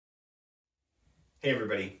Hey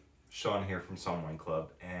everybody, Sean here from Somm Wine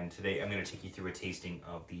Club, and today I'm going to take you through a tasting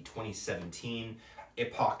of the 2017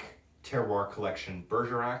 Époque Terroir collection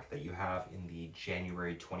Bergerac that you have in the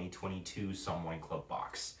January 2022 Somm Wine Club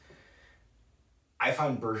box. I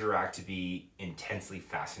found Bergerac to be intensely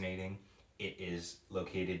fascinating. It is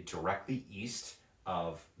located directly east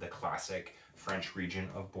of the classic French region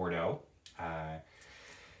of Bordeaux.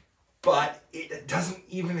 But it doesn't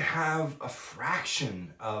even have a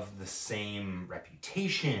fraction of the same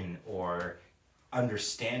reputation or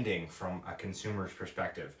understanding from a consumer's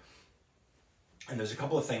perspective. And there's a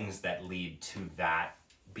couple of things that lead to that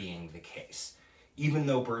being the case. Even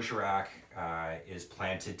though Bergerac is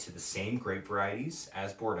planted to the same grape varieties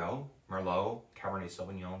as Bordeaux, Merlot, Cabernet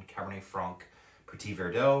Sauvignon, Cabernet Franc, Petit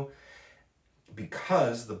Verdot,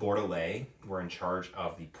 because the Bordelais were in charge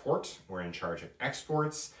of the port, were in charge of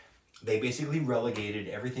exports, they basically relegated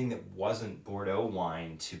everything that wasn't Bordeaux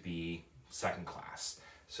wine to be second class.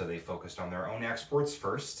 So they focused on their own exports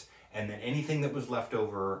first, and then anything that was left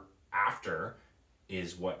over after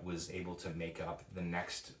is what was able to make up the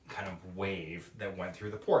next kind of wave that went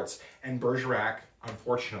through the ports. And Bergerac,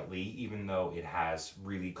 unfortunately, even though it has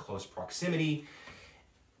really close proximity,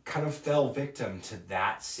 kind of fell victim to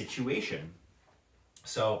that situation.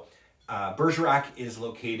 So Bergerac is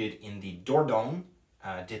located in the Dordogne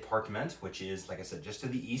department, which is, like I said, just to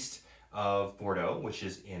the east of Bordeaux, which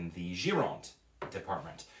is in the Gironde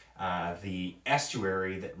department. The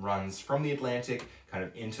estuary that runs from the Atlantic kind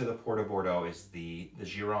of into the Port of Bordeaux is the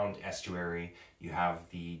Gironde estuary. You have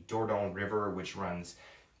the Dordogne River, which runs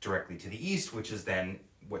directly to the east, which is then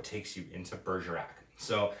what takes you into Bergerac.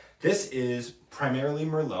 So this is primarily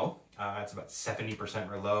Merlot. It's about 70%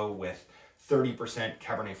 Merlot with 30%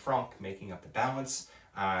 Cabernet Franc making up the balance.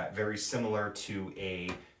 Very similar to a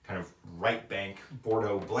kind of right bank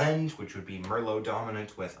Bordeaux blend, which would be Merlot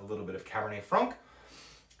dominant with a little bit of Cabernet Franc.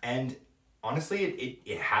 And honestly,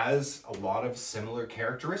 it has a lot of similar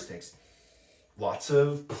characteristics. Lots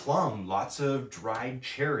of plum, lots of dried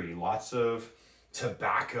cherry, lots of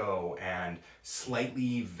tobacco and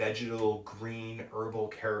slightly vegetal, green, herbal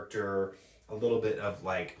character, a little bit of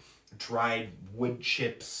like dried wood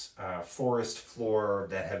chips, forest floor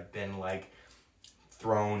that have been like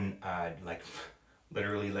thrown like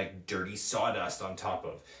literally like dirty sawdust on top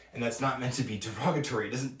of. And that's not meant to be derogatory.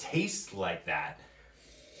 It doesn't taste like that.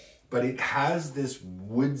 But it has this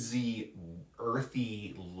woodsy,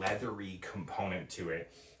 earthy, leathery component to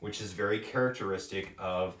it, which is very characteristic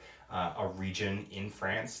of a region in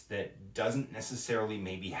France that doesn't necessarily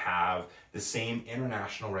maybe have the same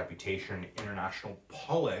international reputation, international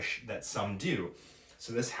polish that some do.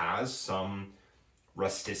 So this has some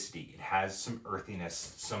rusticity, it has some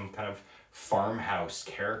earthiness, some kind of farmhouse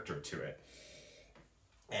character to it.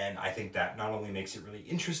 And I think that not only makes it really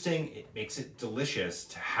interesting, it makes it delicious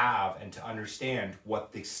to have and to understand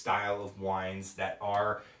what the style of wines that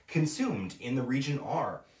are consumed in the region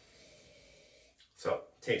are. So,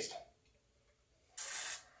 taste.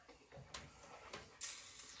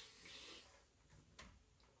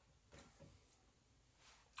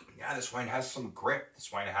 Yeah, this wine has some grip. This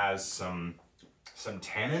wine has some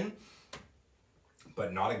tannin,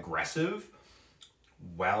 but not aggressive.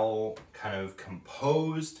 Well kind of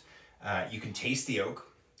composed. You can taste the oak.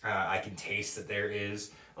 I can taste that there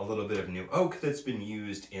is a little bit of new oak that's been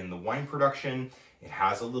used in the wine production. It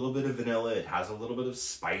has a little bit of vanilla. It has a little bit of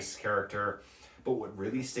spice character. But what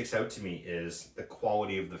really sticks out to me is the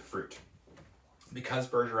quality of the fruit. Because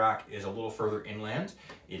Bergerac is a little further inland,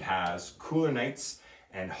 it has cooler nights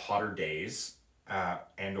and hotter days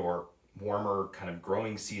and or warmer kind of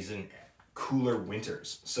growing season, cooler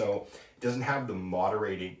winters. So it doesn't have the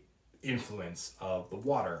moderating influence of the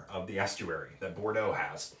water of the estuary that Bordeaux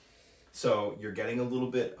has. So you're getting a little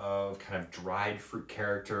bit of kind of dried fruit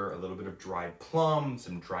character, a little bit of dried plum,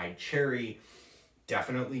 some dried cherry,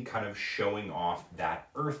 definitely kind of showing off that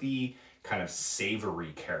earthy, kind of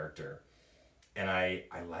savory character. And I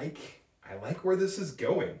like where this is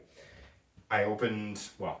going. I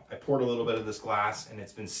poured a little bit of this glass and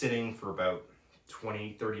it's been sitting for about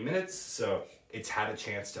 20-30 minutes, so it's had a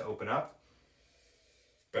chance to open up.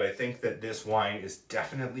 But I think that this wine is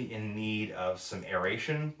definitely in need of some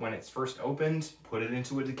aeration when it's first opened. Put it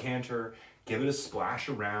into a decanter, give it a splash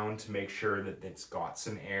around to make sure that it's got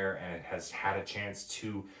some air and it has had a chance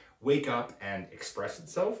to wake up and express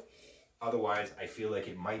itself. Otherwise, I feel like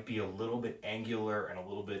it might be a little bit angular and a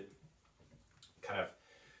little bit kind of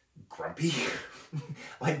grumpy,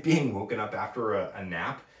 like being woken up after a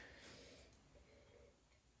nap.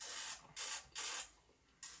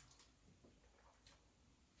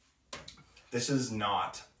 This is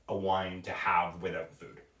not a wine to have without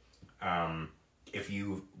food. If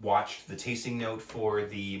you watched the tasting note for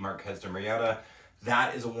the Marqués de Murrieta,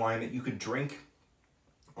 that is a wine that you could drink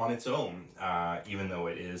on its own, even though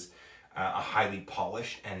it is a highly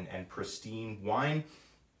polished and pristine wine.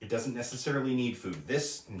 It doesn't necessarily need food.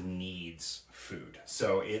 This needs food.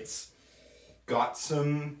 So it's got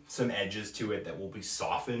some edges to it that will be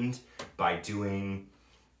softened by doing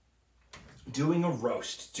a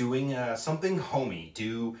roast, doing something homey,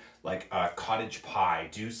 do like a cottage pie,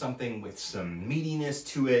 do something with some meatiness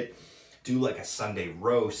to it, do like a Sunday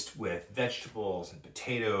roast with vegetables and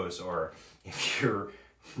potatoes, or if you're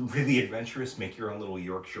really adventurous, make your own little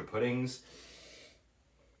Yorkshire puddings.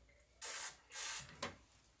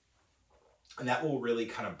 And that will really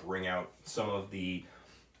kind of bring out some of the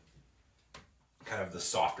kind of the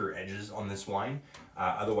softer edges on this wine.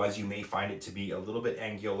 Otherwise, you may find it to be a little bit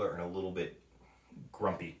angular and a little bit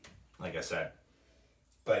grumpy, like I said.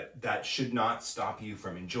 But that should not stop you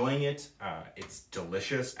from enjoying it. It's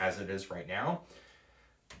delicious as it is right now.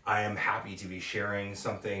 I am happy to be sharing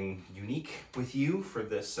something unique with you for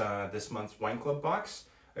this this month's Wine Club box.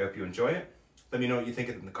 I hope you enjoy it. Let me know what you think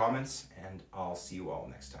in the comments, and I'll see you all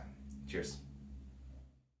next time. Cheers.